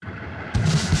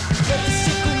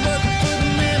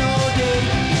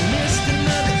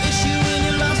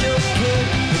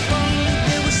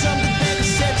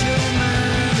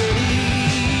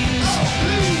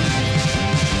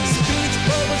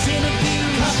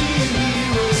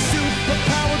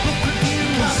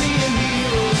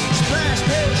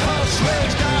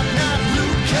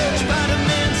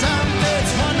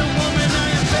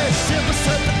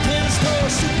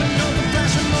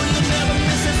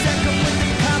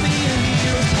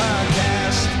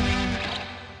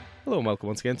Hello and welcome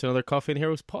once again to another Coffee and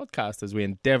Heroes podcast as we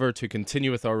endeavour to continue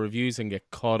with our reviews and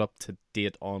get caught up to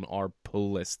date on our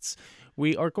pull lists.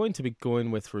 We are going to be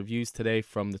going with reviews today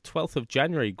from the 12th of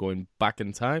January, going back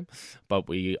in time, but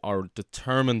we are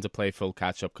determined to play full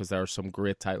catch-up because there are some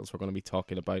great titles we're going to be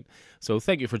talking about. So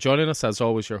thank you for joining us. As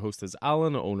always, your host is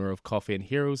Alan, owner of Coffee and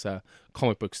Heroes, a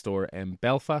comic book store in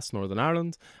Belfast, Northern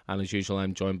Ireland. And as usual,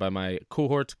 I'm joined by my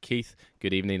cohort, Keith.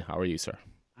 Good evening. How are you, sir?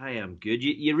 I am good.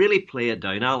 You really play it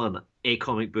down, Alan. A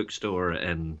comic book store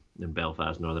in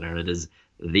Belfast, Northern Ireland is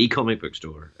the comic book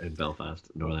store in Belfast,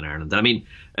 Northern Ireland. I mean,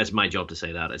 it's my job to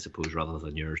say that, I suppose, rather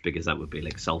than yours, because that would be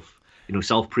like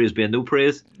self-praise being no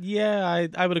praise. Yeah,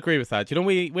 I would agree with that. You know,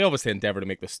 we obviously endeavour to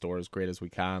make the store as great as we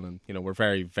can, and, you know, we're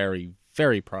very, very,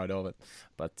 very proud of it.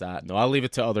 But, no, I'll leave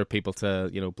it to other people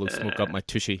to, you know, blow smoke up my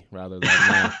tushy rather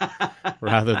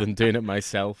than doing it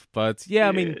myself. But, yeah,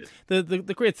 I mean,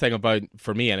 the great thing about,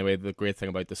 for me anyway, the great thing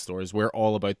about the store is we're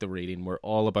all about the reading. We're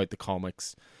all about the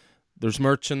comics. There's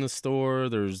merch in the store,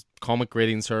 there's comic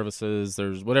grading services,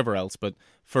 there's whatever else, but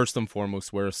first and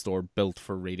foremost, we're a store built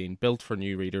for reading, built for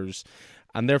new readers,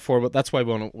 and therefore that's why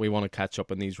we want to catch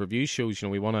up on these review shows. You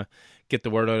know, we want to get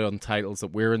the word out on titles that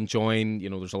we're enjoying.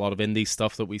 You know, there's a lot of indie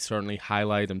stuff that we certainly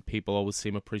highlight and people always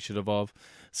seem appreciative of.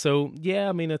 So yeah,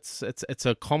 I mean, it's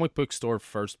a comic book store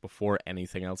first before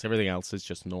anything else. Everything else is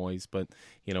just noise, but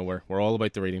you know, we're all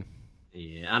about the reading.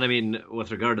 Yeah, and I mean,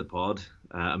 with regard to the pod,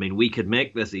 I mean, we could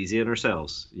make this easy on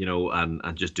ourselves, you know, and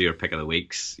just do our pick of the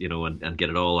weeks, you know, and get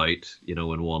it all out, you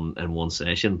know, in one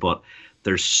session. But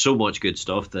there's so much good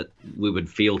stuff that we would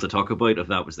fail to talk about if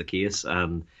that was the case,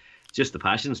 and just the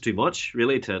passion's too much,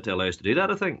 really, to allow us to do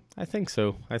that, I think. I think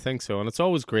so, and it's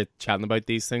always great chatting about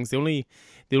these things. The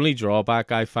only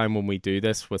drawback I find when we do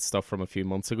this with stuff from a few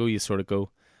months ago, you sort of go,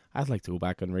 I'd like to go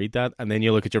back and read that. And then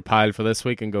you look at your pile for this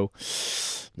week and go,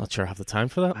 not sure I have the time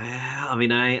for that. I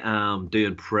mean, I am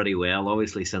doing pretty well,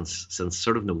 obviously, since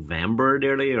sort of November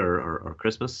nearly, or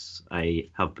Christmas. I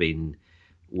have been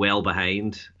well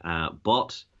behind,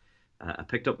 but I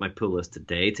picked up my pull list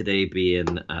today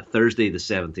being Thursday the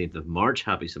 17th of March.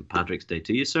 Happy St. Patrick's Day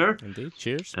to you, sir. Indeed,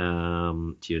 cheers.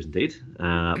 Cheers indeed.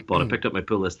 But I picked up my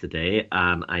pull list today,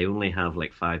 and I only have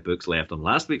like 5 books left on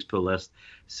last week's pull list.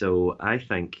 So I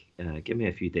think, give me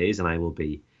a few days and I'll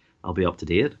be up to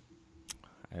date.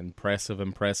 Impressive.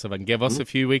 And give us a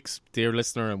few weeks, dear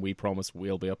listener, and we promise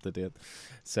we'll be up to date.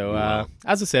 So,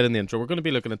 as I said in the intro, we're going to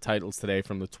be looking at titles today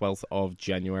from the 12th of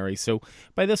January. So,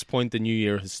 by this point, the new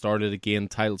year has started again.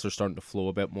 Titles are starting to flow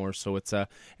a bit more. So, it's a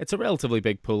relatively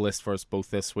big pull list for us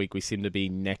both this week. We seem to be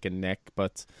neck and neck,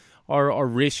 but our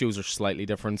ratios are slightly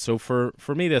different. So, for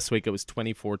me this week, it was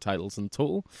 24 titles in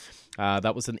total.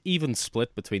 That was an even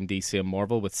split between DC and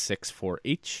Marvel with 6 for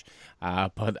each,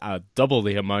 but double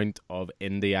the amount of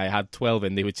indie. I had 12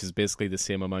 indie, which is basically the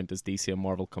same amount as DC and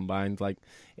Marvel combined. Like,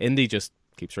 indie just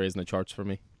keeps raising the charts for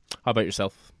me. How about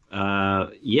yourself?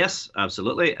 Yes,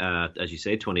 absolutely. As you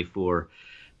say, 24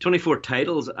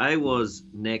 titles. I was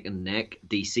neck and neck.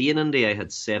 DC and indie, I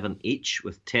had 7 each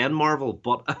with 10 Marvel,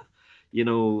 but you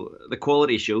know, the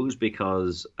quality shows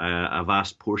because a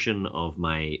vast portion of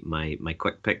my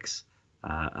quick picks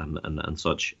and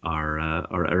such are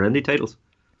indie titles.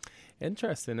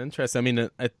 Interesting. I mean,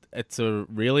 it's a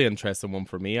really interesting one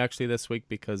for me actually this week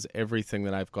because everything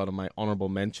that I've got on my honourable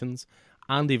mentions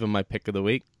and even my pick of the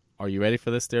week, are you ready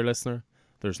for this, dear listener?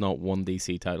 There's not one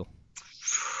DC title.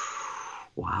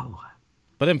 Wow.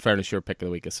 But in fairness, your pick of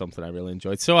the week is something I really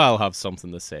enjoyed, so I'll have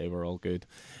something to say. We're all good.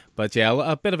 But yeah,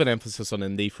 a bit of an emphasis on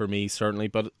indie for me, certainly,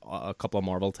 but a couple of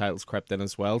Marvel titles crept in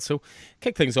as well. So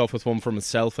kick things off with one for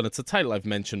myself, and it's a title I've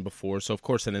mentioned before. So, of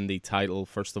course, an indie title,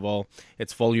 first of all.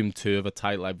 It's volume 2 of a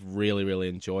title I've really, really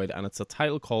enjoyed, and it's a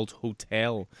title called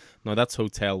Hotel. Now, that's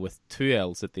Hotel with 2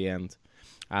 L's at the end.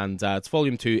 And it's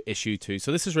volume 2, issue 2. So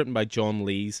this is written by John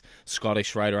Lees,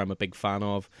 Scottish writer I'm a big fan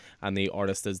of, and the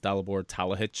artist is Dalibor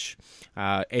Talahich.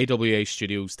 AWA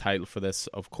Studios title for this,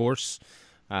 of course.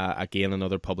 Again,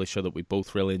 another publisher that we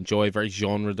both really enjoy, very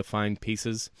genre-defined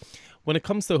pieces. When it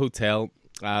comes to Hotel,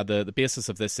 the basis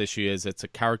of this issue is it's a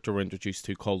character we're introduced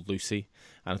to called Lucy,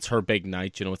 and it's her big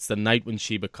night. You know, it's the night when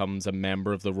she becomes a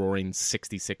member of the Roaring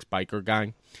 66 biker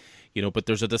gang. You know, but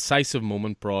there's a decisive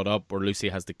moment brought up where Lucy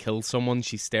has to kill someone.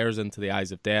 She stares into the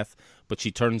eyes of death, but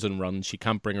she turns and runs. She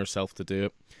can't bring herself to do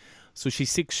it. So she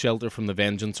seeks shelter from the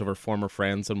vengeance of her former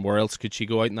friends, and where else could she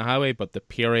go out in the highway but the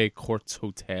Pierre Courts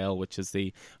Hotel, which is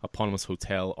the eponymous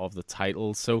hotel of the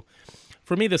title. So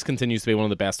for me, this continues to be one of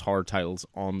the best horror titles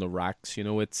on the racks. You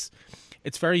know, it's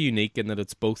very unique in that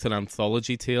it's both an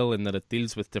anthology tale, in that it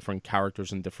deals with different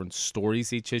characters and different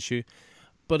stories each issue,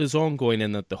 but is ongoing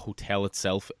in that the hotel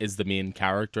itself is the main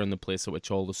character and the place at which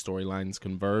all the storylines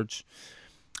converge.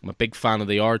 I'm a big fan of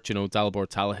the art. Dalibor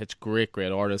Talahich,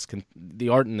 great artist. The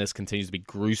art in this continues to be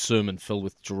gruesome and filled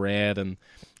with dread, and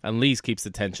Lees keeps the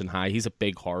tension high. He's a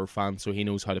big horror fan, so he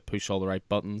knows how to push all the right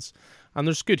buttons. And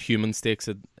there's good human stakes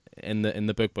in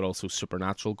the book, but also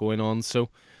supernatural going on. So,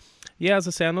 yeah, as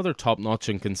I say, another top-notch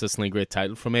and consistently great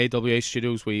title from AWA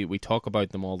Studios. We talk about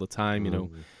them all the time,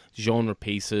 genre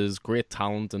pieces, great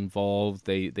talent involved.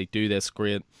 They do this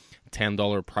great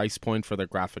 $10 price point for their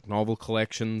graphic novel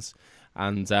collections.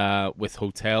 And with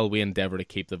Hotel, we endeavour to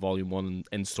keep the Volume 1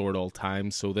 in store at all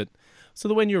times so that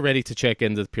when you're ready to check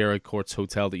into the Period Courts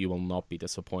Hotel, that you will not be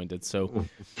disappointed. So,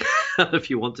 if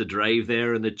you want to drive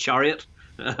there in the Chariot,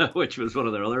 which was one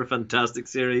of their other fantastic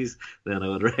series, then I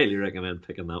would highly recommend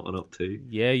picking that one up too.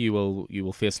 Yeah, you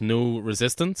will face no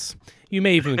resistance. You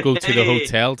may even go to the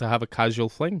hotel to have a casual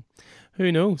fling.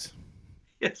 Who knows?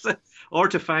 Yes, or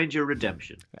to find your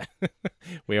redemption.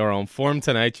 We are on form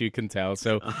tonight, you can tell.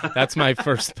 So that's my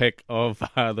first pick of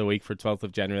the week for 12th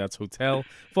of January. That's Hotel,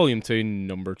 Volume 2,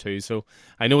 Number 2. So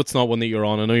I know it's not one that you're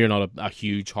on. I know you're not a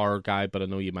huge horror guy, but I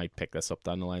know you might pick this up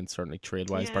down the line, certainly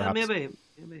trade-wise, perhaps. Maybe.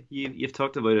 You've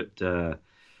talked about it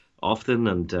often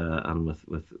and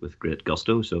with great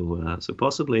gusto. So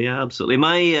possibly, yeah, absolutely.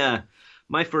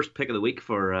 My first pick of the week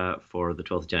for the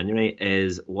 12th of January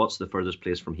is What's the Furthest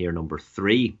Place from Here, Number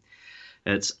 3.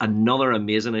 It's another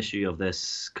amazing issue of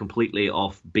this completely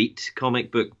offbeat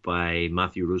comic book by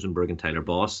Matthew Rosenberg and Tyler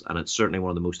Boss, and it's certainly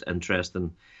one of the most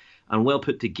interesting and well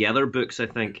put together books, I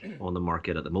think, on the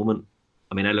market at the moment.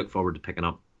 I mean, I look forward to picking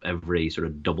up every sort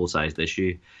of double-sized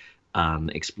issue and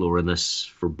exploring this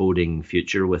foreboding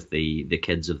future with the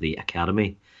kids of the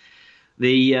Academy.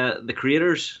 The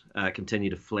creators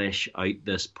continue to flesh out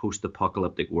this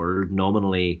post-apocalyptic world,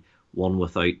 nominally one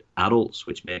without adults,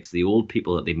 which makes the old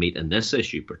people that they meet in this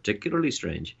issue particularly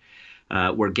strange,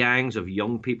 where gangs of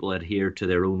young people adhere to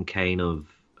their own kind of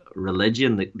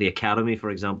religion. The Academy, for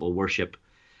example, worship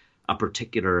a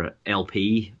particular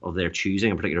LP of their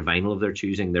choosing, a particular vinyl of their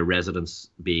choosing, their residence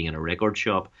being in a record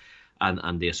shop,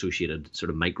 and the associated sort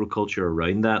of microculture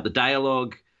around that. The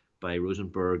dialogue by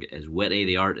Rosenberg is witty,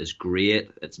 the art is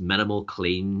great, it's minimal,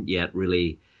 clean, yet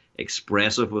really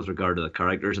expressive with regard to the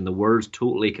characters, and the world's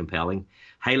totally compelling.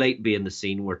 Highlight being the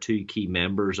scene where two key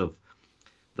members of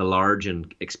the large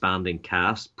and expanding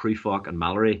cast, Prufrock and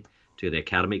Mallory, two of the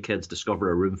Academy kids, discover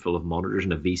a room full of monitors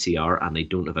and a VCR, and they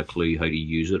don't have a clue how to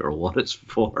use it or what it's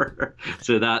for.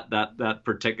 So that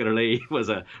particularly was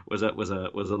a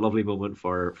lovely moment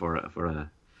for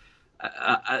a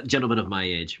gentleman of my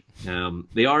age.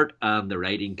 The art and the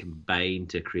writing combine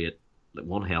to create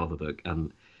one hell of a book,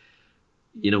 and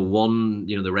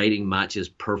the writing matches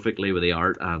perfectly with the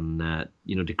art, and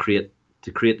to create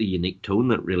the unique tone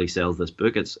that really sells this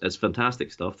book. It's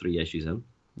fantastic stuff. 3 issues in.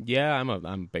 Yeah, I'm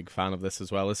a big fan of this as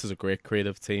well. This is a great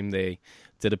creative team. They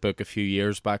did a book a few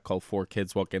years back called 4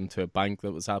 Kids Walk Into a Bank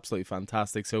that was absolutely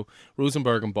fantastic. So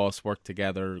Rosenberg and Boss work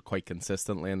together quite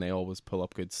consistently, and they always pull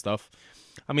up good stuff.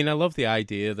 I mean, I love the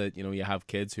idea that you have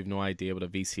kids who've no idea what a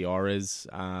VCR is,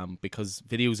 because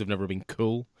videos have never been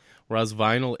cool, whereas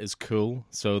vinyl is cool.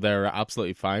 So they're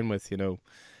absolutely fine with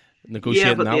negotiating.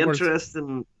 Yeah, but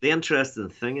the interesting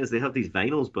thing is they have these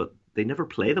vinyls, but they never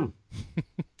play them.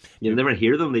 You never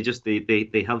hear them. They just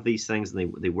they have these things,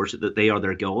 and they worship that they are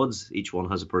their gods. Each one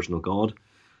has a personal god,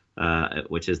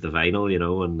 which is the vinyl,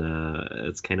 and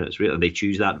it's real. And they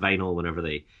choose that vinyl whenever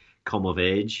they come of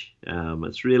age.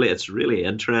 It's really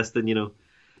interesting,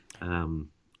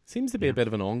 Seems to be a bit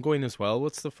of an ongoing as well.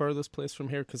 What's the furthest place from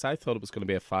here? Because I thought it was going to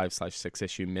be a 5/6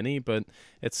 issue mini, but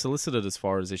it's solicited as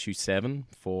far as issue 7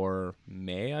 for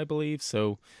May, I believe.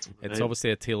 So it's obviously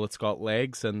a tale that's got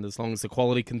legs, and as long as the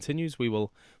quality continues, we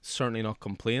will certainly not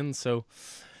complain. So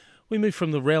we move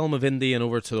from the realm of indie and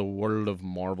over to the world of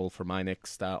Marvel for my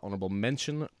next honourable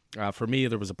mention. For me,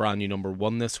 there was a brand new number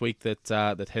 1 this week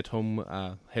that hit home,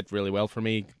 hit really well for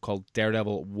me, called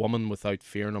Daredevil Woman Without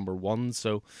Fear number 1.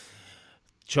 So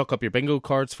chuck up your bingo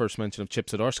cards. First mention of Chip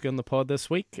Zdarsky on the pod this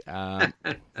week.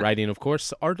 Writing, of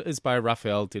course. Art is by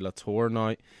Raphael de la Tour.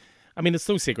 Now, I mean, it's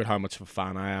no secret how much of a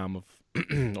fan I am of,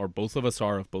 or both of us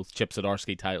are, of both Chip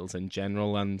Zdarsky titles in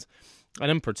general, and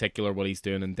in particular what he's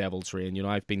doing in Devil's Reign.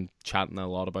 I've been chatting a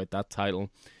lot about that title.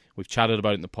 We've chatted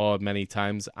about it in the pod many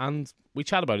times, and we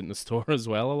chat about it in the store as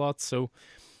well a lot. So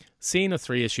seeing a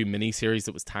 3-issue miniseries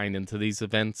that was tying into these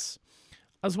events,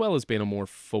 as well as being a more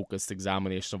focused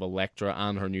examination of Elektra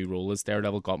and her new role as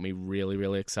Daredevil, got me really,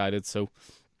 really excited. So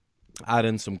add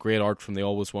in some great art from the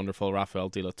always wonderful Raphael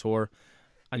de la Tour,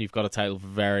 and you've got a title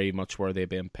very much worthy of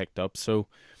being picked up. So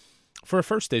for a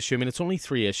first issue, I mean, it's only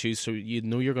 3 issues, so you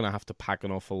know you're going to have to pack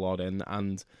an awful lot in.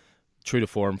 And true to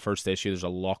form, first issue, there's a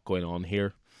lot going on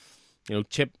here. You know,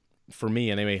 Chip, for me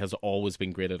anyway, has always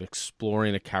been great at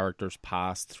exploring a character's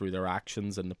past through their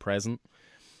actions in the present.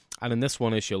 And in this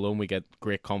one issue alone, we get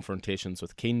great confrontations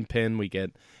with Kingpin. We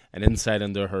get an insight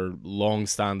into her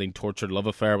long-standing tortured love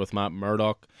affair with Matt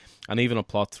Murdock, and even a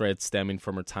plot thread stemming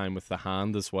from her time with the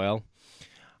Hand as well.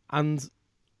 And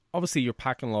obviously, you're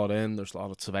packing a lot in. There's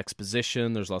lots of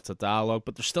exposition. There's lots of dialogue,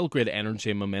 but there's still great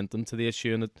energy and momentum to the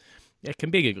issue, and it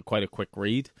can be quite a quick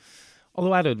read.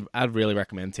 Although I'd really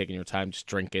recommend taking your time, just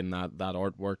drinking that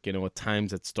artwork. You know, at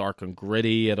times it's dark and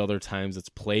gritty. At other times it's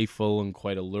playful and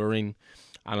quite alluring.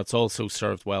 And it's also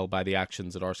served well by the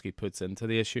actions that Zdarsky puts into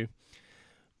the issue.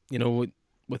 You know,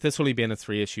 with this only being a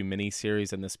 3-issue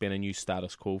miniseries and this being a new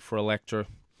status quo for Elektra,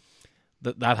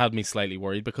 that had me slightly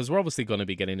worried, because we're obviously going to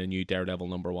be getting a new Daredevil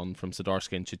 #1 from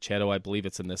Zdarsky and Checchetto. I believe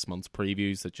it's in this month's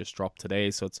previews that just dropped today,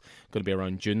 so it's going to be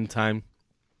around June time.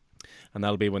 And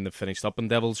that'll be when they've finished up in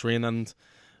Devil's Reign. And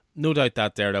no doubt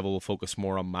that Daredevil will focus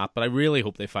more on Matt, but I really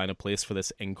hope they find a place for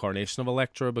this incarnation of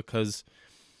Elektra, because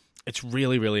it's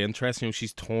really, really interesting. You know,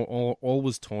 she's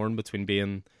always torn between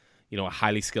being, you know, a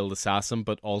highly skilled assassin,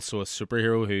 but also a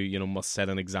superhero who, you know, must set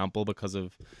an example because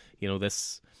of, you know,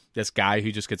 this guy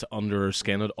who just gets under her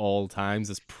skin at all times,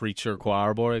 this preacher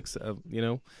choir boy, you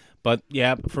know. But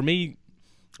yeah, for me,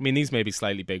 I mean, these may be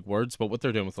slightly big words, but what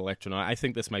they're doing with Elektra now, I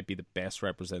think this might be the best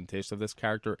representation of this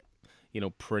character, you know,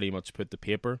 pretty much put to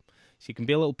paper. She can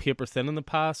be a little paper thin in the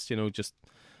past, you know, just,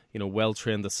 you know,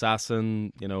 well-trained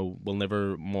assassin, you know, will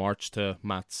never march to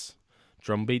Matt's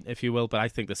drumbeat, if you will. But I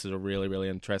think this is a really, really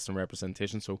interesting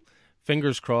representation. So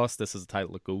fingers crossed this is a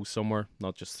title that goes somewhere,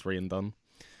 not just 3 and done.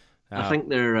 I think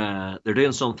they're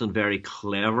doing something very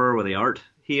clever with the art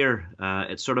here.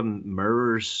 It sort of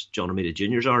mirrors John Romita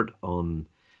Jr.'s art on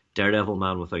Daredevil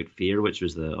Man Without Fear, which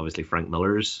was obviously Frank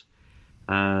Miller's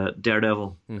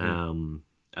Daredevil,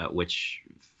 which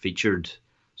featured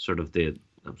sort of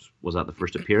was that the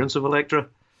first appearance of Elektra?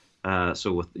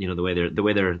 So with, you know, the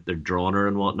way they're drawn her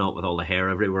and whatnot, with all the hair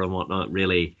everywhere and whatnot,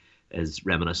 really is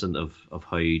reminiscent of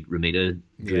how Romita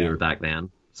drew her back then.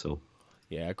 So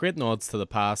yeah, great nods to the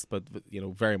past, but you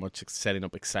know, very much setting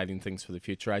up exciting things for the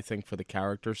future, I think, for the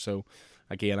character. So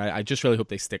again, I just really hope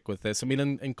they stick with this. I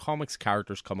mean, in comics,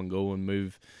 characters come and go and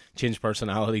move, change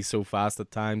personality so fast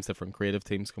at times. Different creative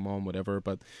teams come on, whatever.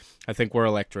 But I think where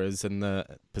Elektra is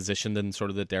positioned in sort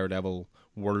of the Daredevil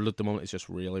world at the moment is just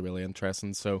really, really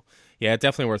interesting. So yeah,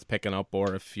 definitely worth picking up.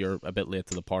 Or if you're a bit late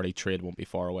to the party, trade won't be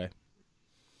far away.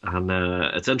 And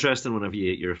it's interesting whenever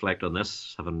you reflect on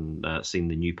this, having seen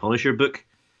the new Punisher book.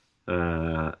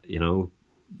 You know,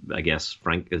 I guess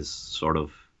Frank is sort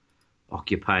of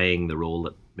occupying the role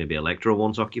that maybe Elektra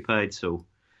once occupied. So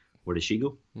where does she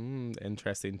go?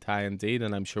 Interesting tie indeed,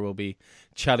 and I'm sure we'll be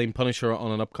chatting Punisher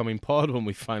on an upcoming pod when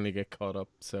we finally get caught up.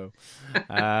 So,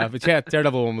 but yeah,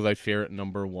 Daredevil One Without Fear at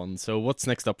 #1. So what's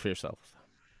next up for yourself?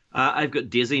 I've got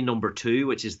Daisy #2,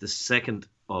 which is the second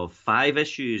of 5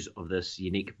 issues of this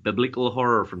unique biblical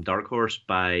horror from Dark Horse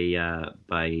by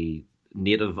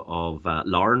native of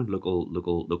Larne,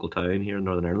 local town here in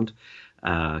Northern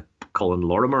Ireland, Colin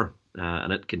Lorimer.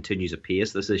 And it continues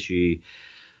apace. This issue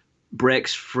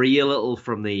breaks free a little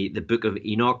from the Book of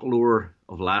Enoch lore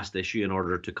of last issue in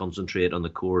order to concentrate on the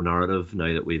core narrative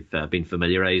now that we've been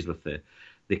familiarized with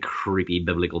the creepy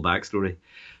biblical backstory.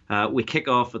 We kick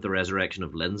off with the resurrection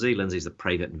of Lindsay. Lindsay's a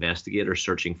private investigator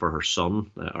searching for her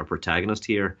son, our protagonist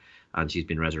here, and she's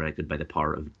been resurrected by the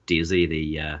power of Daisy,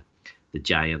 the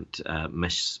giant,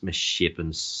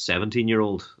 misshapen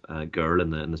 17-year-old girl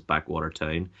in this backwater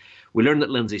town. We learn that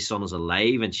Lindsay's son is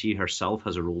alive, and she herself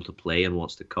has a role to play in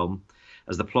what's to come.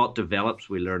 As the plot develops,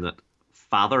 we learn that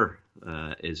Father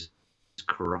is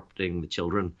corrupting the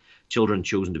children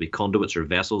chosen to be conduits or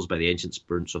vessels by the ancient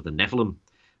spirits of the Nephilim,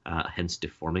 hence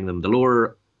deforming them. The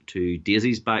lore to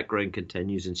Daisy's background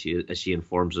continues, and as she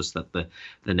informs us that the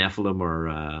Nephilim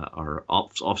are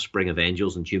offspring of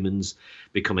angels and humans,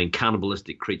 becoming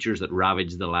cannibalistic creatures that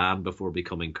ravage the land before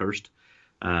becoming cursed.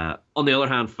 On the other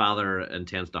hand, Father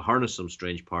intends to harness some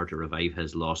strange power to revive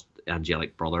his lost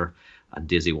angelic brother, and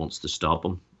Daisy wants to stop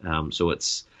him. So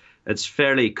it's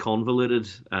fairly convoluted,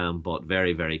 but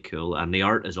very, very cool. And the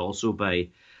art is also by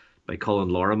Colin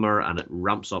Lorimer, and it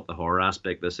ramps up the horror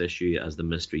aspect of this issue as the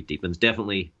mystery deepens.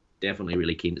 Definitely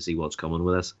really keen to see what's coming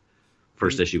with this.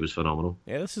 First issue was phenomenal.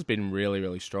 Yeah, this has been really,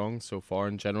 really strong so far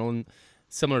in general. And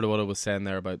similar to what I was saying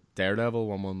there about Daredevil,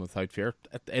 One Without Fear,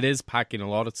 it is packing a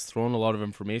lot. It's throwing a lot of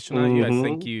information at you. I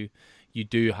think you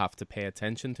do have to pay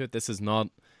attention to it. This is not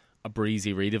a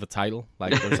breezy read of a title.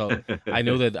 Like, I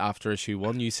know that after issue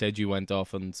 1, you said you went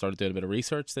off and started doing a bit of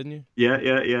research, didn't you?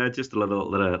 Yeah. Just a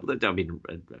little. I mean,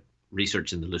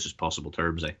 research in the loosest possible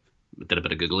terms. I did a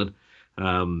bit of googling,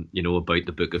 about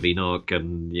the Book of Enoch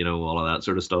and all of that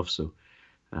sort of stuff. So,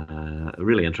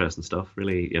 really interesting stuff.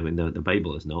 Really, I mean, the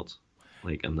Bible is nuts.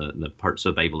 Like, and the parts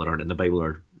of the Bible that aren't in the Bible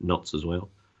are nuts as well.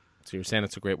 So you're saying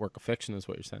it's a great work of fiction, is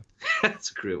what you're saying? It's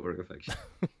a great work of fiction.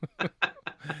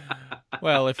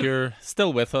 Well, if you're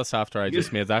still with us after I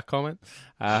just made that comment,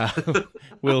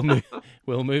 we'll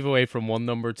move away from one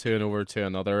number two and over to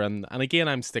another. And again,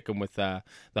 I'm sticking with the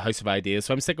House of Ideas.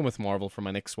 So I'm sticking with Marvel for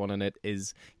my next one, and it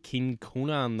is King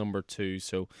Conan number 2.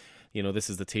 So, this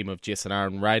is the team of Jason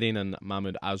Aaron writing and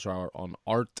Mahmoud Asrar on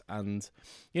art. And,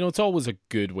 it's always a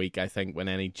good week, I think, when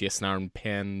any Jason Aaron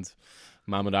penned,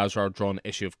 Mahmoud Asrar drawn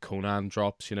issue of Conan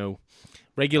drops.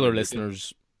 Regular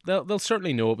listeners, they'll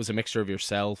certainly know it was a mixture of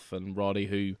yourself and Roddy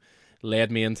who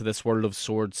led me into this world of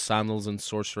swords, sandals, and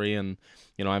sorcery. And,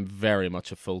 I'm very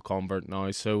much a full convert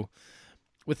now. So,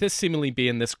 with this seemingly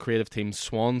being this creative team's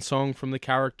swan song from the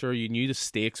character, you knew the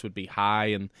stakes would be high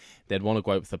and they'd want to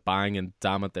go out with a bang. And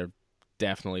damn it, they're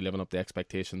definitely living up to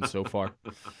expectations so far.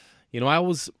 I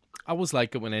always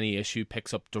like it when any issue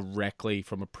picks up directly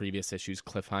from a previous issue's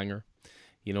cliffhanger.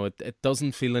 It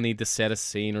doesn't feel a need to set a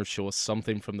scene or show us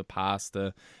something from the past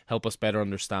to help us better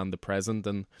understand the present.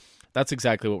 And that's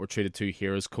exactly what we're treated to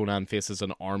here as Conan faces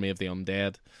an army of the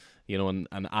undead. And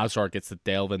Asrar gets to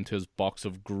delve into his box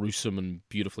of gruesome and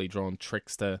beautifully drawn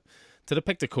tricks to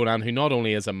depict a Conan who not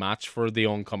only is a match for the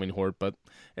oncoming horde, but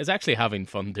is actually having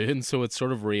fun doing so. It's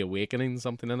sort of reawakening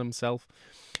something in himself.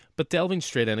 But delving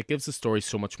straight in, it gives the story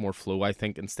so much more flow, I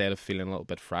think, instead of feeling a little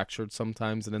bit fractured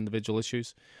sometimes in individual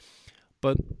issues.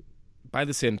 But by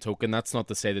the same token, that's not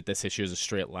to say that this issue is a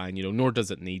straight line, nor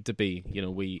does it need to be.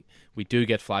 We do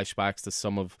get flashbacks to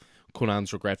some of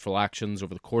Conan's regretful actions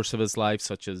over the course of his life,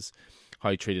 such as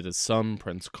how he treated his son,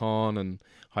 Prince Khan, and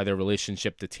how their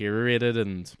relationship deteriorated.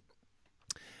 And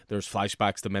there's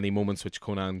flashbacks to many moments which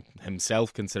Conan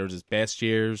himself considers his best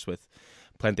years, with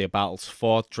plenty of battles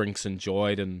fought, drinks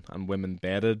enjoyed, and women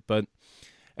bedded. But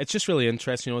it's just really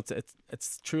interesting.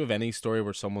 It's true of any story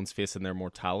where someone's facing their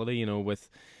mortality. With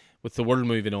the world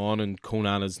moving on and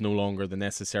Conan is no longer the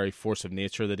necessary force of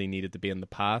nature that he needed to be in the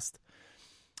past.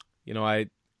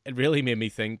 It really made me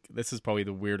think. This is probably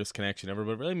the weirdest connection ever,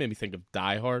 but it really made me think of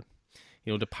Die Hard.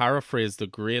 To paraphrase the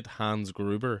great Hans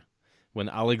Gruber, when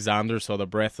Alexander saw the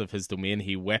breadth of his domain,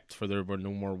 he wept, for there were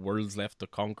no more worlds left to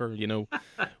conquer.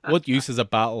 What use is a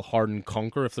battle-hardened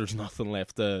conquer if there's nothing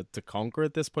left to conquer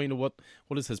at this point? What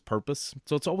is his purpose?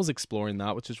 So it's always exploring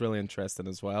that, which is really interesting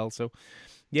as well. So,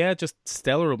 yeah, just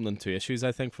stellar opening 2 issues,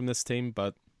 I think, from this team.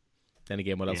 But then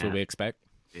again, what else would we expect?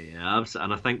 Yeah,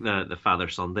 and I think the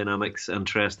father-son dynamic's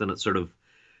interesting. It's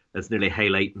nearly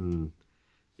highlighting,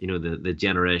 the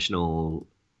generational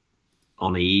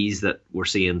unease that we're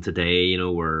seeing today,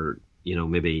 where,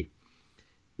 maybe,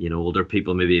 older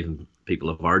people, maybe even people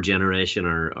of our generation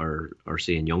are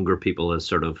seeing younger people as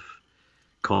sort of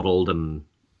coddled and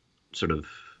sort of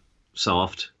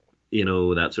soft,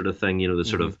 that sort of thing, the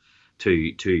sort of,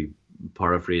 to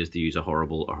paraphrase, to use a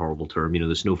horrible term,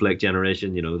 the snowflake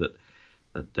generation,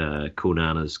 that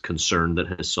Conan is concerned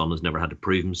that his son has never had to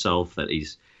prove himself, that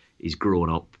he's grown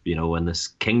up, in this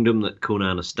kingdom that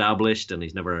Conan established, and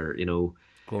he's never,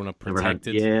 grown up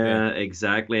protected. Yeah,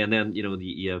 exactly. And then,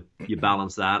 you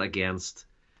balance that against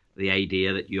the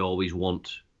idea that you always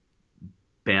want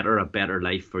a better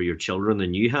life for your children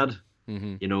than you had,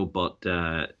 but,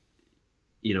 I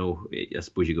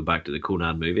suppose you go back to the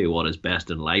Conan movie, what is best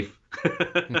in life?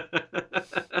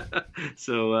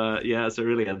 So, it's a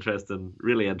really interesting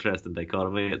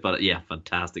dichotomy. But, yeah,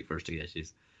 fantastic first 2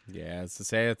 issues. Yeah, as I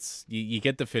say, it's you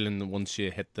get the feeling that once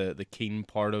you hit the keen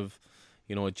part of,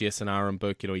 a Jason Aaron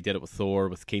book, he did it with Thor,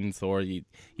 with Keen Thor, you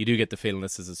do get the feeling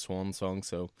this is a swan song,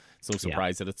 so it's no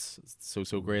surprise that it's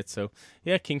so great. So,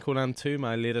 yeah, King Conan 2,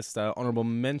 my latest honourable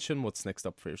mention. What's next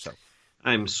up for yourself?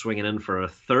 I'm swinging in for a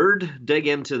third dig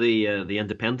into the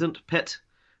independent pit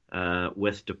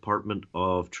with Department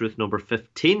of Truth number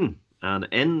 15. And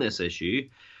in this issue,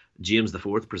 James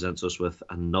IV presents us with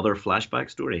another flashback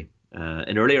story.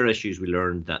 In earlier issues, we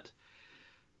learned that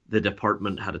the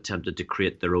department had attempted to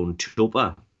create their own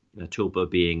Tulpa, a Tulpa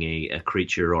being a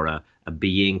creature or a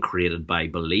being created by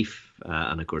belief.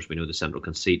 And of course, we know the central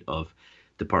conceit of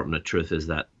Department of Truth is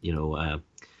that,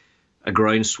 a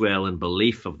groundswell in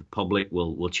belief of the public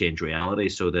will change reality.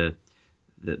 So the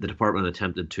department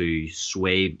attempted to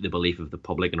sway the belief of the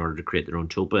public in order to create their own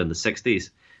Tulpa in the 60s,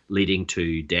 leading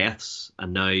to deaths.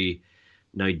 And now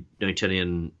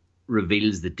Tinian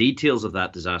reveals the details of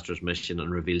that disastrous mission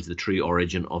and reveals the true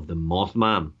origin of the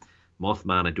Mothman.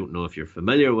 Mothman, I don't know if you're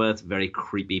familiar with, very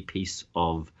creepy piece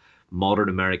of modern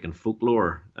American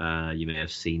folklore. You may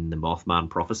have seen the Mothman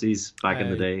prophecies back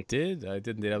in the day. I did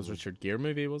indeed. That was Richard Gere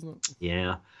movie, wasn't it?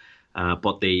 Yeah.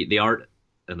 But the art,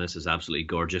 and this is absolutely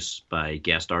gorgeous, by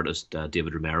guest artist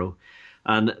David Romero.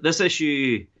 And this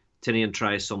issue, Tinian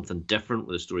tries something different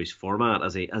with the story's format,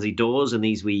 as he does in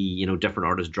these wee, different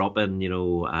artists drop in,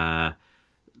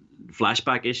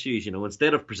 flashback issues.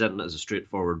 Instead of presenting it as a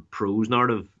straightforward prose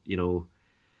narrative,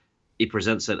 he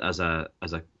presents it as a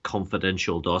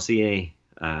confidential dossier.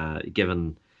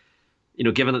 Given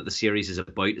that the series is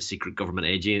about a secret government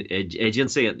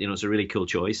agency, it's a really cool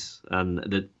choice, and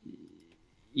that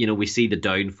we see the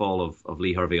downfall of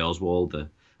Lee Harvey Oswald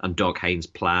and Doc Hines'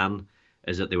 plan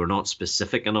is that they were not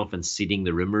specific enough in seeding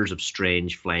the rumors of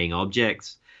strange flying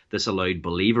objects. This allowed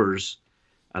believers,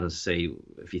 and as I say,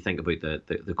 if you think about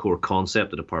the core concept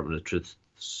of the Department of Truth,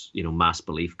 mass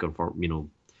belief conforming to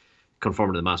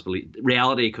the mass belief,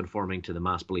 reality conforming to the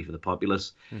mass belief of the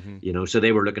populace. Mm-hmm. So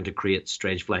they were looking to create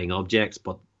strange flying objects,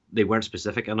 but they weren't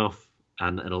specific enough,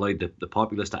 and it allowed the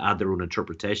populace to add their own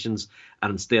interpretations. And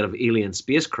instead of alien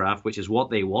spacecraft, which is what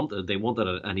they wanted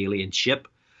an alien ship.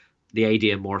 The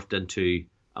idea morphed into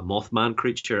a Mothman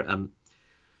creature, and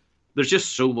there's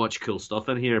just so much cool stuff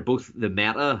in here. Both the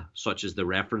meta, such as the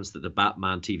reference that the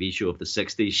Batman TV show of the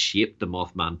 60s shaped the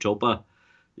Mothman Tulpa.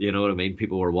 You know what I mean?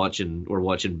 People were watching,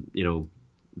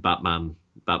 Batman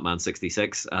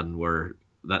 66, and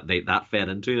that fed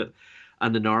into it.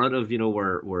 And the narrative,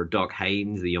 where Doc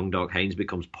Hines, the young Doc Hines,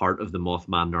 becomes part of the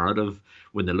Mothman narrative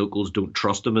when the locals don't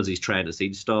trust him as he's trying to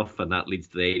seed stuff, and that leads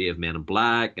to the idea of Men in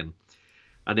Black, and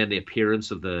then the appearance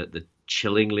of the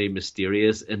chillingly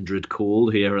mysterious Indrid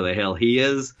Cold, whoever the hell he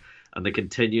is, and the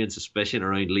continuing suspicion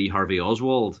around Lee Harvey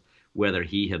Oswald, whether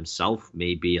he himself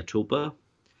may be a Tulpa.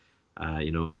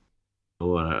 And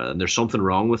there's something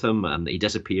wrong with him, and he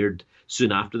disappeared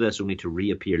soon after this, only to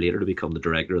reappear later to become the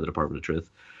director of the Department of Truth.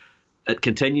 It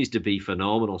continues to be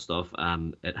phenomenal stuff,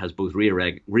 and it has both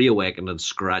reawakened and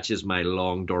scratches my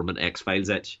long dormant X-Files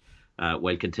itch,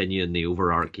 while continuing the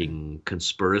overarching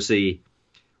conspiracy,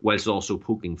 whilst also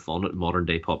poking fun at modern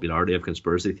day popularity of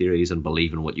conspiracy theories and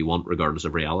believing what you want regardless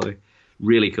of reality.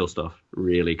 Really cool stuff.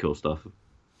 Really cool stuff.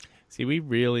 See, we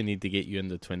really need to get you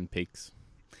into Twin Peaks.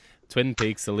 Twin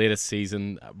Peaks, the latest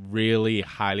season, really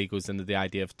highly goes into the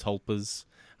idea of tulpas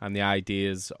and the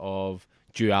ideas of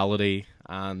duality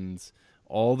and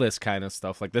all this kind of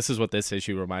stuff. Like, this is what this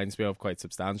issue reminds me of quite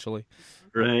substantially.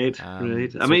 Right. I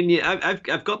mean, yeah,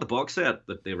 I've got the box set,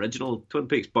 the original Twin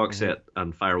Peaks box set,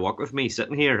 and Fire Walk with Me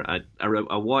sitting here. I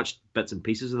watched bits and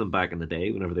pieces of them back in the day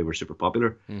whenever they were super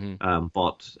popular.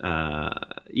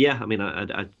 Yeah, I mean,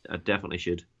 I definitely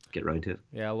should get around to it.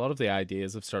 Yeah, a lot of the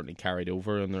ideas have certainly carried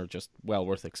over, and they're just well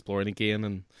worth exploring again.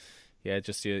 And yeah,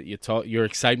 just your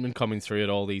excitement coming through at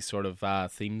all these sort of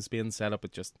themes being set up.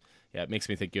 It makes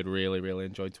me think you'd really, really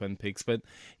enjoy Twin Peaks. But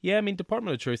yeah, I mean,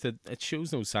 Department of Truth, it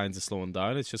shows no signs of slowing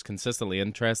down. It's just consistently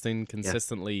interesting,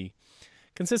 consistently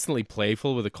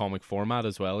playful with the comic format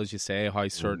as well, as you say, how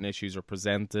certain issues are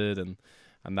presented and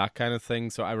that kind of thing.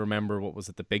 So I remember, what was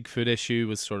it, the Bigfoot issue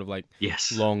was sort of like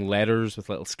long letters with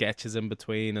little sketches in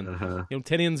between. And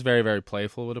Tinian's very, very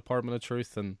playful with Department of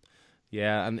Truth. And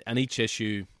yeah, and each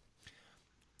issue,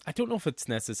 I don't know if it's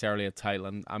necessarily a title,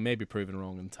 and I may be proven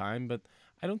wrong in time, but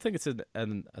I don't think it's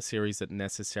a series that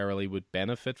necessarily would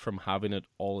benefit from having it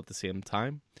all at the same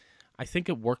time. I think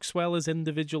it works well as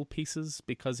individual pieces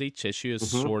because each issue is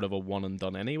sort of a one and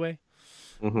done anyway.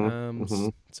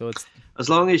 So it's as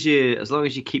long as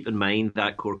you keep in mind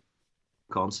that core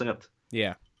concept.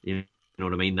 Yeah, you know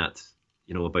what I mean. That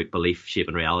about belief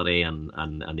shaping reality, and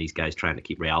these guys trying to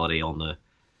keep reality on the,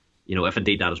 if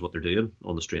indeed that is what they're doing,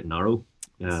 on the straight and narrow.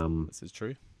 This is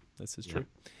true.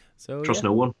 So trust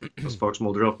no one, as Fox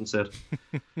Mulder often said.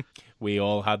 We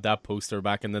all had that poster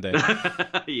back in the day.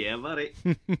 Yeah, buddy.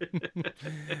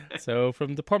 So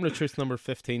from Department of Truth number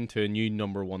 15 to a new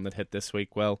number 1 that hit this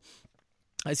week. Well,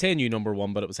 I say a new number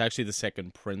 1, but it was actually the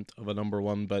second print of a number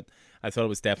 1. But I thought it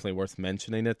was definitely worth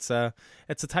mentioning. It's a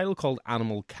title called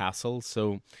Animal Castle.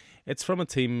 So it's from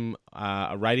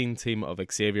a writing team of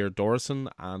Xavier Dorison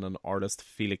and an artist,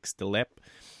 Felix Delep.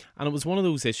 And it was one of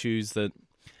those issues that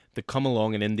come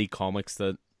along in indie comics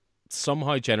that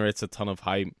somehow generates a ton of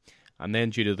hype, and then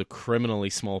due to the criminally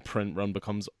small print run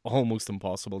becomes almost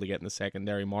impossible to get in the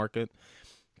secondary market.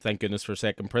 Thank goodness for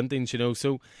second printings,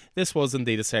 So this was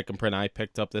indeed a second print I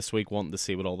picked up this week, wanting to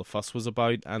see what all the fuss was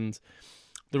about. And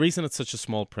the reason it's such a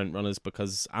small print run is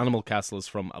because Animal Castle is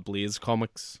from Ablaze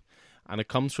Comics, and it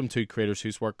comes from two creators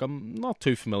whose work I'm not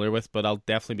too familiar with, but I'll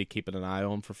definitely be keeping an eye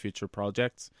on for future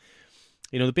projects.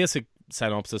 The basic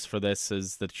synopsis for this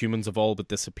is that humans have all but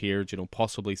disappeared,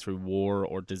 possibly through war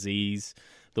or disease,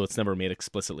 though it's never made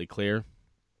explicitly clear,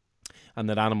 and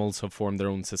that animals have formed their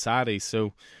own society.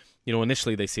 So,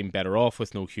 initially they seem better off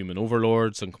with no human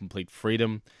overlords and complete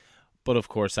freedom. But of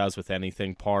course, as with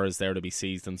anything, power is there to be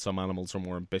seized, and some animals are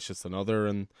more ambitious than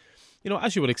others. And,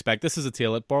 as you would expect, this is a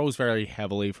tale that borrows very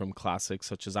heavily from classics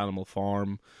such as Animal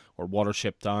Farm or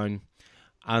Watership Down.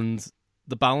 And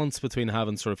the balance between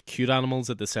having sort of cute animals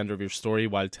at the centre of your story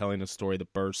while telling a story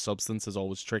that bears substance is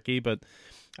always tricky. But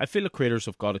I feel the creators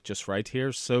have got it just right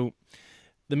here. So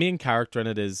the main character in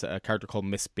it is a character called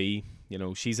Miss B.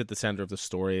 She's at the centre of the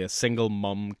story, a single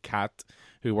mum cat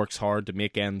who works hard to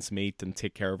make ends meet and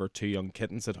take care of her 2 young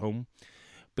kittens at home.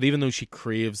 But even though she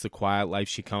craves the quiet life,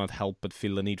 she cannot help but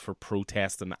feel the need for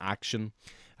protest and action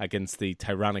against the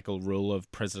tyrannical rule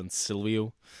of President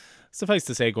Silvio. Suffice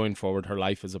to say, going forward, her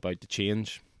life is about to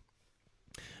change.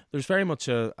 There's very much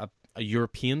a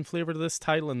European flavour to this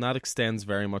title, and that extends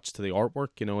very much to the artwork.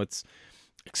 It's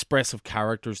expressive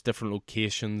characters, different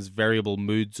locations, variable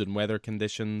moods and weather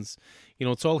conditions.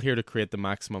 It's all here to create the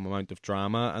maximum amount of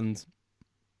drama, and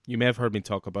you may have heard me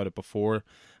talk about it before,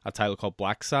 a title called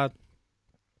Blacksad.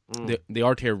 The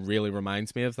art here really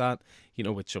reminds me of that,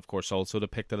 which of course also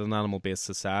depicted an animal-based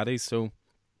society. So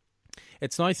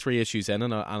it's now 3 issues in,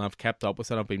 and I've kept up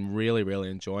with it. I've been really, really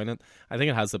enjoying it. I think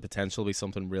it has the potential to be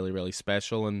something really, really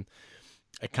special, and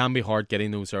it can be hard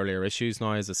getting those earlier issues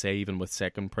now, as I say, even with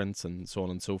second prints and so on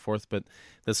and so forth. But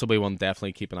this will be one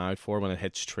definitely keep an eye out for when it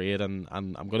hits trade, and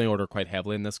I'm going to order quite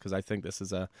heavily in this because I think this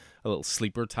is a little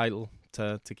sleeper title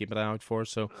to keep an eye out for.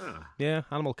 So yeah,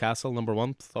 Animal Castle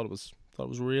 #1. Thought it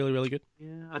was really, really good.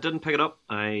 Yeah, I didn't pick it up.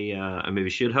 I maybe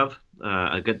should have.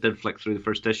 I did flick through the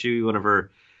first issue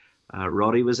whenever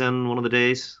Roddy was in one of the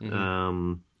days.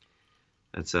 Mm-hmm.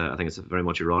 I think it's very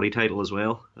much a Roddy title as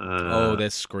well.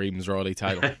 This screams Roddy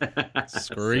title.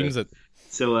 Screams it.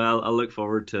 So I'll look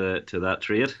forward to that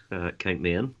trade. Count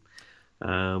me in.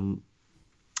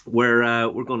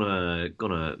 We're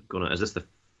gonna. Is this the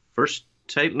first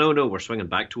title? No, we're swinging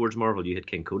back towards Marvel. You hit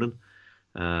King Conan.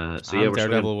 We're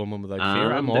Daredevil, Woman Without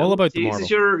Fear. I'm all about the Marvel.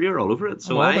 You're all over it.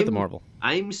 So I'm all about the Marvel.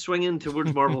 I'm swinging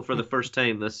towards Marvel for the first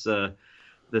time this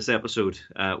episode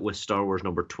with Star Wars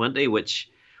 #20, which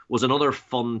was another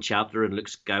fun chapter in Luke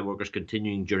Skywalker's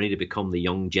continuing journey to become the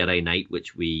young Jedi Knight,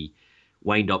 which we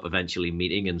wind up eventually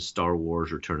meeting in Star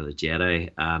Wars Return of the Jedi.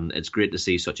 And it's great to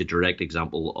see such a direct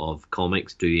example of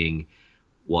comics doing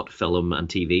what film and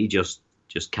TV just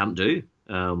can't do.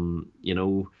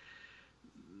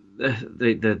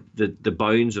 The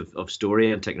bounds of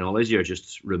story and technology are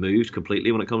just removed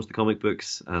completely when it comes to comic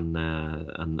books, and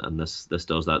this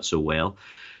does that so well.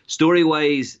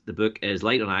 Story-wise, the book is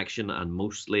light on action and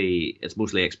mostly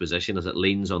exposition, as it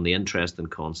leans on the interesting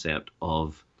concept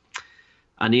of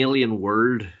an alien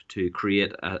world to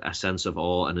create a sense of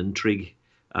awe and intrigue.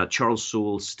 Charles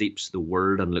Soule steeps the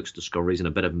world and Luke's discoveries in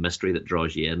a bit of mystery that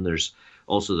draws you in. There's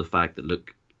also the fact that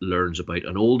Luke learns about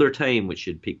an older time, which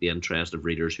should pique the interest of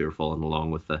readers who are following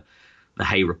along with the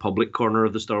High Republic corner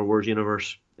of the Star Wars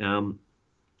universe.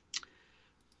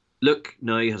 Luke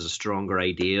now has a stronger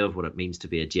idea of what it means to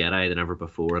be a Jedi than ever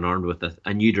before, and armed with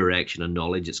a new direction and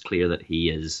knowledge, it's clear that he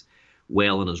is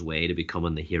well on his way to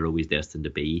becoming the hero he's destined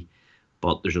to be.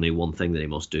 But there's only one thing that he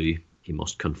must do. He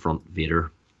must confront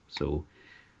Vader. So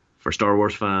for Star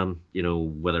Wars fan,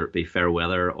 whether it be fair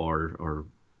weather or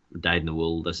dyed in the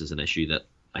wool, this is an issue that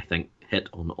I think hit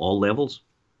on all levels.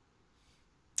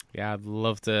 Yeah, I'd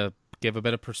love to give a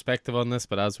bit of perspective on this,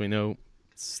 but as we know,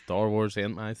 Star Wars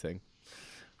ain't my thing.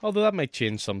 Although that might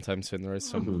change sometime soon. There is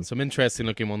some interesting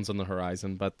looking ones on the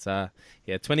horizon. But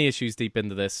 20 issues deep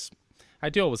into this. I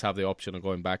do always have the option of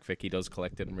going back. Vicky does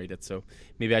collect it and read it. So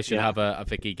maybe I should have a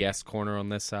Vicky guest corner on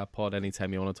this pod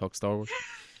anytime you want to talk Star Wars.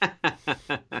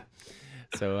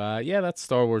 So, that's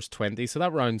Star Wars 20. So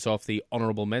that rounds off the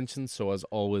honourable mentions. So as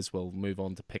always, we'll move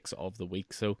on to picks of the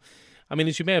week. So, I mean,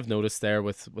 as you may have noticed there,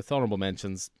 with honourable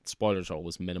mentions, spoilers are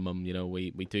always minimum.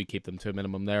 We do keep them to a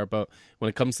minimum there. But when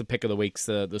it comes to pick of the weeks,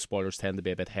 the spoilers tend to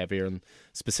be a bit heavier and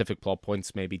specific plot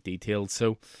points may be detailed.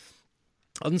 So,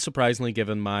 unsurprisingly,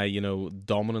 given my,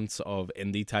 dominance of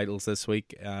indie titles this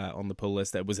week on the pull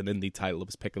list, it was an indie title. It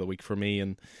was pick of the week for me.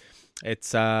 And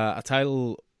it's a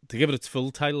title... To give it its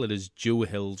full title, it is Joe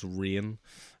Hill's Reign.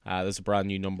 There's a brand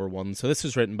new #1. So this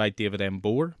was written by David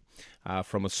Embore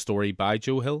from a story by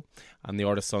Joe Hill. And the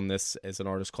artist on this is an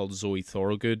artist called Zoe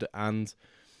Thorogood. And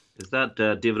Is that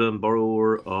David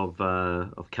Attenborough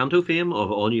of Canto fame,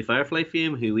 of All New Firefly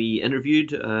fame, who we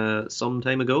interviewed some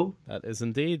time ago? That is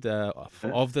indeed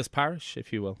of this parish,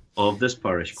 if you will. Of this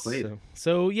parish, quite.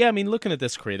 So yeah, I mean, looking at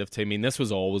this creative team, I mean, this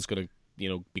was always going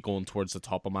to, be going towards the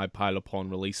top of my pile upon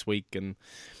release week, and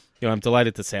I'm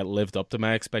delighted to say it lived up to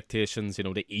my expectations.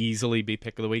 To easily be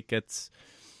pick of the week. It's,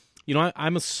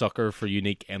 I'm a sucker for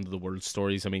unique end of the world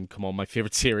stories. I mean, come on, my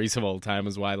favorite series of all time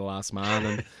is Y: The Last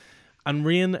Man, and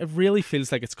Rain, it really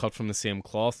feels like it's cut from the same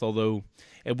cloth, although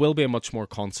it will be a much more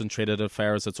concentrated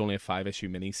affair as it's only a 5-issue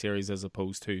miniseries as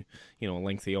opposed to, a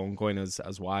lengthy ongoing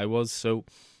as Y was. So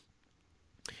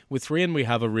with Rain, we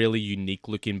have a really unique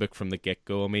looking book from the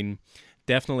get-go. I mean,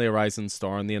 definitely a rising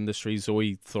star in the industry,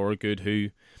 Zoe Thorogood, who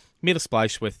made a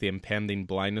splash with The Impending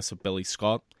Blindness of Billy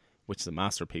Scott, which is a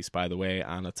masterpiece, by the way,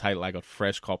 and a title I got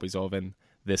fresh copies of in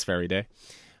this very day.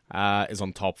 Is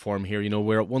on top form here.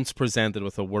 We're at once presented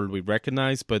with a world we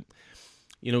recognise, but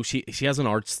she has an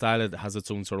art style that has its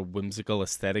own sort of whimsical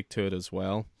aesthetic to it as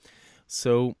well.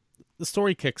 So the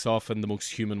story kicks off in the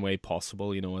most human way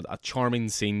possible. A charming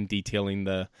scene detailing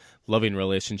the loving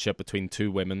relationship between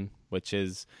two women, which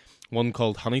is one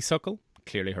called Honeysuckle.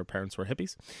 Clearly her parents were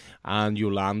hippies, and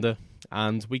Yolanda.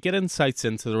 And we get insights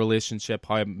into the relationship,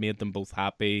 how it made them both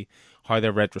happy, how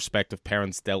their retrospective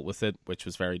parents dealt with it, which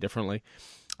was very differently,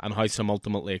 and how some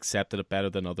ultimately accepted it better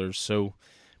than others. So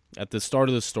at the start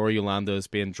of the story, Yolanda is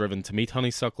being driven to meet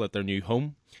Honeysuckle at their new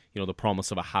home. The promise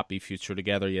of a happy future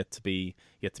together yet to be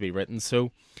written.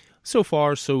 So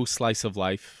far, so slice of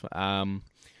life.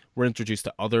 We're introduced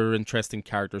to other interesting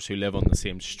characters who live on the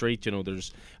same street.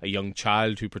 There's a young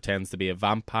child who pretends to be a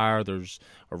vampire. There's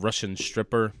a Russian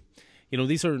stripper.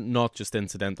 These are not just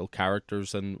incidental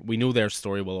characters, and we know their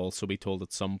story will also be told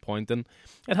at some point, and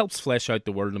it helps flesh out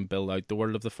the world and build out the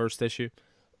world of the first issue.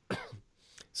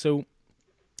 So,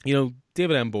 David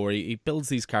Embori, he builds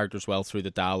these characters well through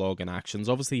the dialogue and actions.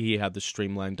 Obviously, he had to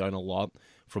streamline down a lot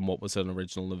from what was an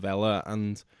original novella,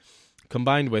 and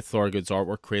combined with Thorogood's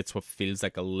artwork, creates what feels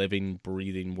like a living,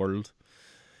 breathing world.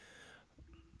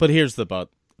 But here's the but.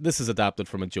 This is adapted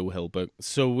from a Joe Hill book,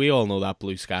 so we all know that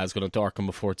blue sky is going to darken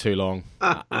before too long.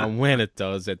 And when it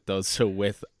does so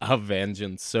with a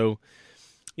vengeance. So,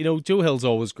 Joe Hill's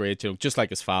always great, just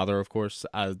like his father, of course,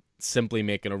 simply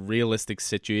making a realistic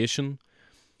situation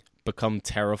become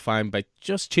terrifying by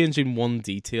just changing one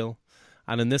detail.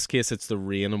 And in this case, it's the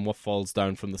rain and what falls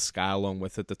down from the sky along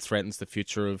with it that threatens the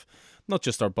future of not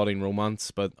just our budding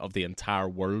romance, but of the entire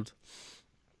world.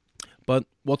 But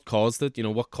what caused it?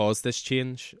 What caused this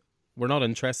change? We're not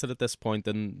interested at this point,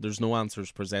 and there's no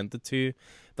answers presented to you.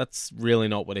 That's really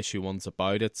not what issue 1's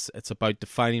about. It's about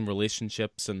defining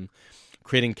relationships and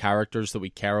creating characters that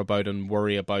we care about and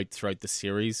worry about throughout the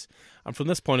series. And from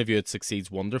this point of view, it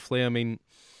succeeds wonderfully. I mean,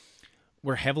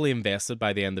 we're heavily invested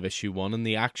by the end of issue 1, and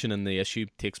the action in the issue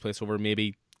takes place over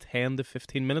maybe 10 to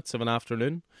 15 minutes of an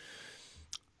afternoon.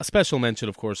 A special mention,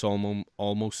 of course,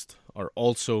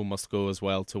 also must go as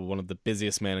well to one of the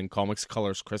busiest men in comics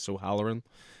colors, Chris O'Halloran,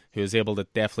 who is able to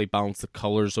deftly balance the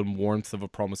colours and warmth of a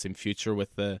promising future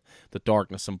with the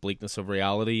darkness and bleakness of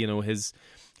reality.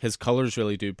 His colours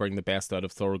really do bring the best out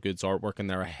of Thorogood's artwork, and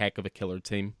they're a heck of a killer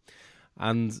team.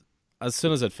 And as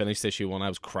soon as I'd finished issue 1, I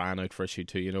was crying out for issue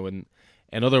 2, and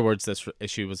in other words, this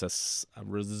issue was a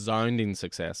resounding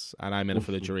success, and I'm in it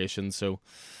for the duration, so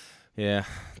yeah,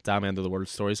 damn end of the world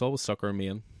stories always sucker me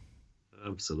in.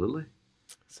 Absolutely.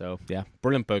 So yeah,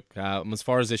 brilliant book. As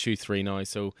far as issue 3 now,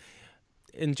 so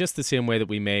in just the same way that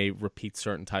we may repeat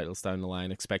certain titles down the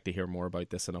line, expect to hear more about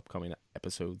this in upcoming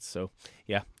episodes. So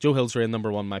yeah, Joe Hill's Rain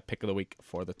 #1, my pick of the week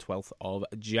for the 12th of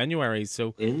January.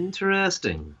 So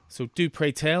interesting. So do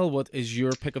pray tell, what is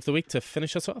your pick of the week to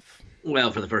finish us off?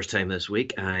 Well, for the first time this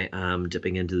week, I am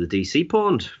dipping into the DC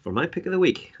pond for my pick of the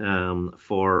week,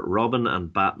 for Robin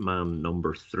and Batman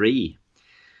 #3.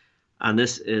 And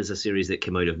this is a series that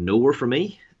came out of nowhere for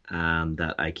me, and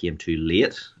that I came to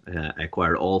late. I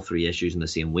acquired all 3 issues in the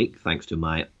same week, thanks to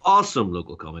my awesome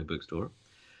local comic book store.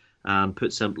 And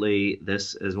put simply,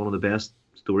 this is one of the best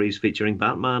stories featuring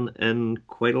Batman in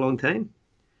quite a long time.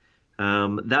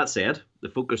 That said, the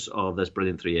focus of this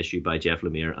brilliant 3 issue by Jeff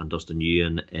Lemire and Dustin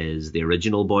Nguyen is the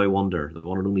original Boy Wonder, the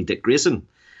one and only Dick Grayson,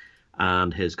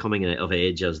 and his coming of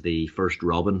age as the first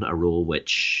Robin, a role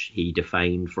which he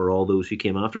defined for all those who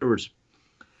came afterwards.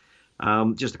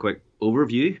 Just a quick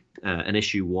overview. In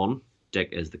issue 1, Dick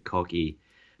is the cocky,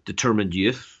 determined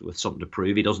youth with something to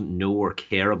prove. He doesn't know or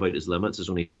care about his limits. There's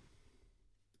only...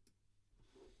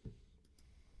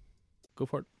 Go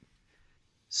for it.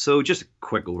 So just a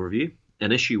quick overview.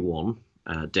 In issue 1,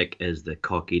 Dick is the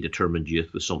cocky, determined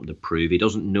youth with something to prove. He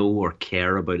doesn't know or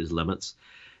care about his limits.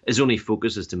 His only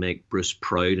focus is to make Bruce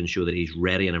proud and show that he's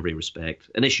ready in every respect.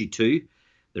 In issue 2,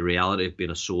 the reality of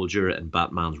being a soldier in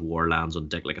Batman's war lands on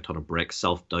Dick like a ton of bricks.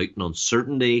 Self-doubt and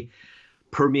uncertainty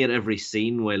permeate every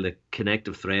scene, while the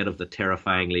connective thread of the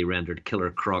terrifyingly rendered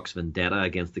Killer Croc's vendetta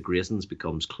against the Graysons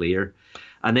becomes clear.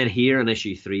 And then here in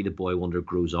issue 3, the boy wonder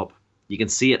grows up. You can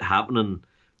see it happening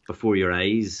before your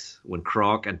eyes when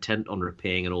Croc, intent on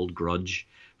repaying an old grudge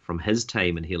from his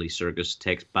time in Haley Circus,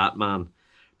 takes Batman,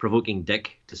 provoking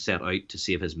Dick to set out to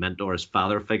save his mentor, his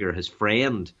father figure, his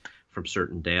friend, from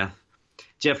certain death.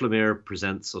 Jeff Lemire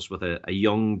presents us with a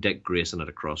young Dick Grayson at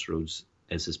a crossroads.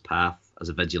 Is his path as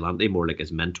a vigilante more like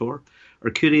his mentor,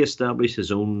 or could he establish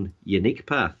his own unique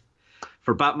path?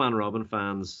 For Batman Robin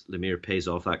fans, Lemire pays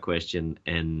off that question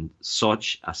in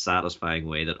such a satisfying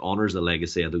way that honours the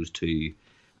legacy of those two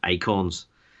icons.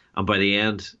 And by the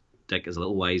end, Dick is a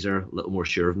little wiser, a little more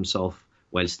sure of himself,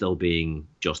 while still being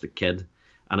just a kid.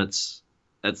 And it's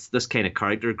this kind of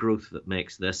character growth that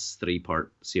makes this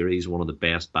 3-part series one of the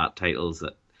best Bat titles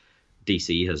that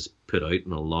DC has put out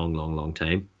in a long, long, long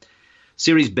time.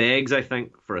 Series begs, I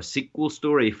think, for a sequel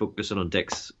story focusing on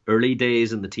Dick's early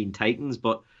days in the Teen Titans,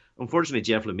 but unfortunately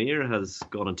Jeff Lemire has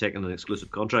gone and taken an exclusive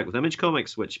contract with Image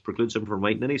Comics, which precludes him from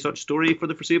writing any such story for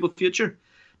the foreseeable future.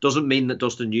 Doesn't mean that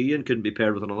Dustin Nguyen couldn't be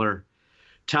paired with another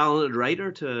talented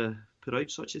writer to put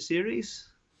out such a series.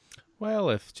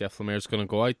 Well, if Jeff Lemire's going to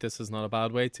go out, this is not a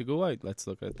bad way to go out. Let's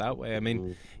look at it that way. I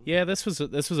mean, yeah, this was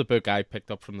a book I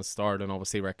picked up from the start and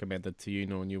obviously recommended to you,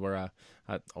 knowing you were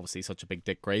obviously such a big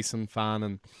Dick Grayson fan,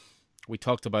 and we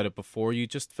talked about it before. You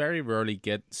just very rarely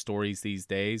get stories these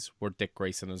days where Dick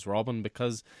Grayson is Robin,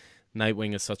 because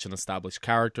Nightwing is such an established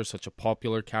character, such a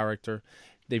popular character.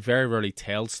 They very rarely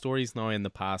tell stories now in the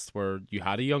past where you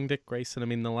had a young Dick Grayson. I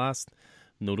mean, the last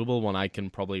notable one I can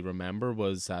probably remember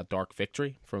was Dark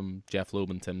Victory from Jeff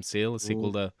Loeb and Tim Sale, a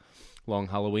sequel to Long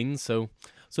Halloween. So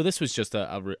this was just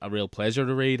a real pleasure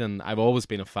to read, and I've always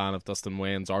been a fan of Dustin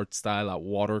Nguyen's art style, that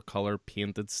watercolor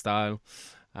painted style.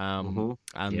 And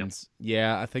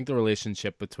I think the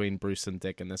relationship between Bruce and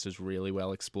Dick in this is really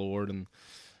well explored, and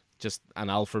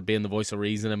Alfred being the voice of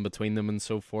reason in between them and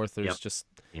so forth.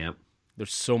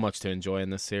 There's so much to enjoy in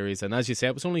this series, and as you say,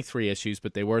 it was only 3 issues,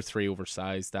 but they were 3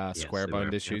 oversized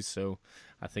square-bound issues, so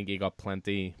I think you got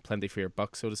plenty for your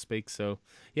buck, so to speak. So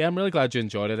yeah, I'm really glad you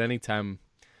enjoyed it. Anytime,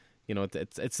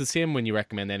 it's the same when you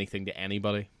recommend anything to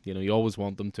anybody. You always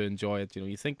want them to enjoy it.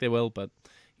 You think they will, but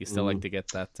you still like to get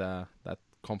that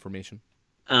confirmation.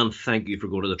 And thank you for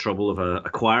going to the trouble of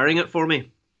acquiring it for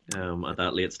me at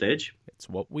that late stage. It's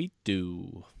what we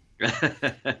do.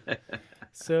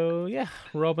 So yeah,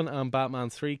 Robin and Batman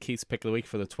 3, Keith's Pick of the Week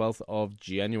for the 12th of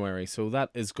January. So that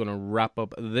is going to wrap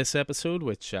up this episode,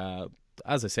 which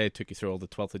as I said, took you through all the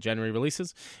 12th of January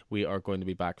releases. We are going to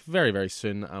be back very, very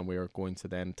soon, and we are going to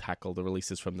then tackle the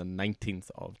releases from the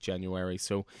 19th of January.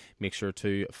 So make sure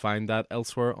to find that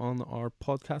elsewhere on our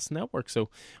podcast network. So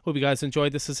hope you guys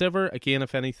enjoyed this as ever. Again,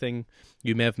 if anything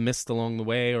you may have missed along the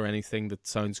way or anything that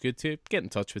sounds good to you, get in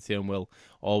touch with you, and we'll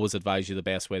always advise you the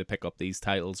best way to pick up these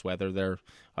titles, whether they're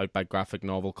out by graphic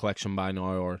novel collection by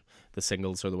now or the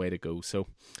singles are the way to go. So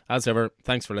as ever,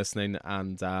 thanks for listening,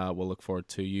 and we'll look forward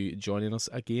to you joining us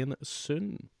again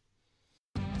soon.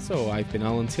 So I've been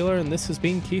Alan Taylor, and this has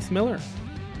been Keith Miller.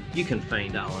 You can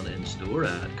find Alan in store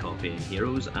at Coffee and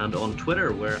Heroes, and on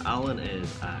Twitter, where Alan is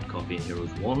at Coffee and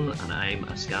Heroes 1 and I'm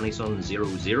a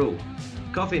Scannyson00.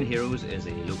 Coffee and Heroes is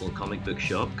a local comic book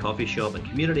shop, coffee shop and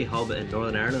community hub in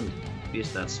Northern Ireland,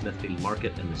 based at Smithfield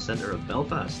Market in the centre of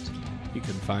Belfast. You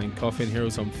can find Coffee and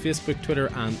Heroes on Facebook, Twitter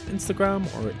and Instagram,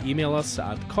 or email us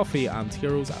at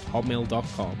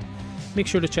coffeeandheroes@hotmail.com. Make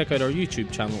sure to check out our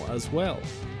YouTube channel as well.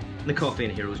 The Coffee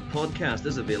and Heroes podcast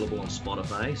is available on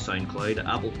Spotify, SoundCloud,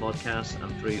 Apple Podcasts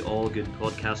and through all good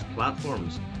podcast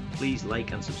platforms. Please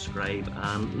like and subscribe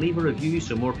and leave a review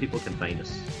so more people can find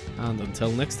us. And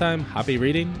until next time, happy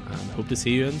reading and hope to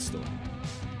see you in store.